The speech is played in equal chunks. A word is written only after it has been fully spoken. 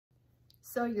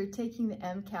So you're taking the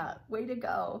MCAT, way to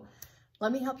go.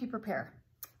 Let me help you prepare.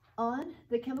 On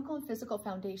the Chemical and Physical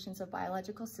Foundations of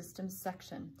Biological Systems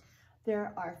section,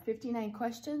 there are 59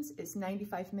 questions, it's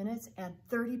 95 minutes, and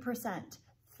 30%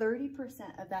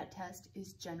 of that test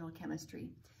is general chemistry.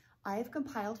 I have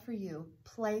compiled for you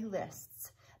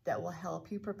playlists that will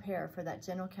help you prepare for that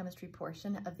general chemistry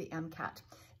portion of the MCAT.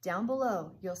 Down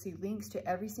below, you'll see links to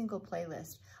every single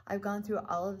playlist. I've gone through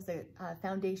all of the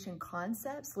foundation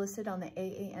concepts listed on the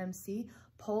AAMC,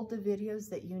 pulled the videos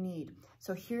that you need.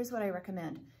 So here's what I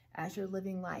recommend as you're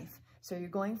living life. So you're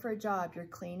going for a job, you're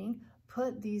cleaning,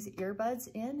 put these earbuds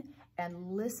in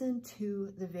and listen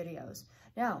to the videos.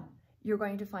 Now, you're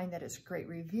going to find that it's a great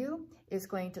review, it's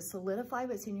going to solidify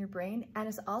what's in your brain, and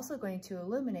it's also going to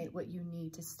illuminate what you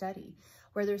need to study.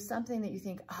 Where there's something that you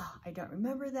think, oh, I don't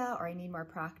remember that, or I need more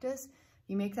practice,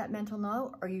 you make that mental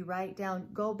note, or you write down,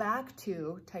 go back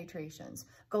to titrations,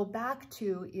 go back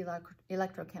to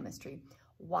electrochemistry,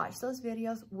 watch those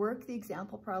videos, work the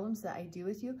example problems that I do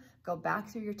with you, go back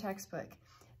through your textbook.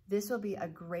 This will be a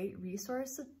great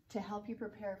resource to help you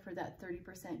prepare for that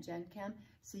 30% Gen Chem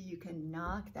so you can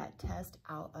knock that test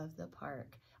out of the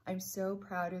park. I'm so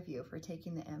proud of you for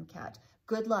taking the MCAT.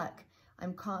 Good luck.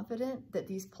 I'm confident that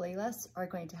these playlists are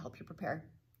going to help you prepare.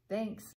 Thanks.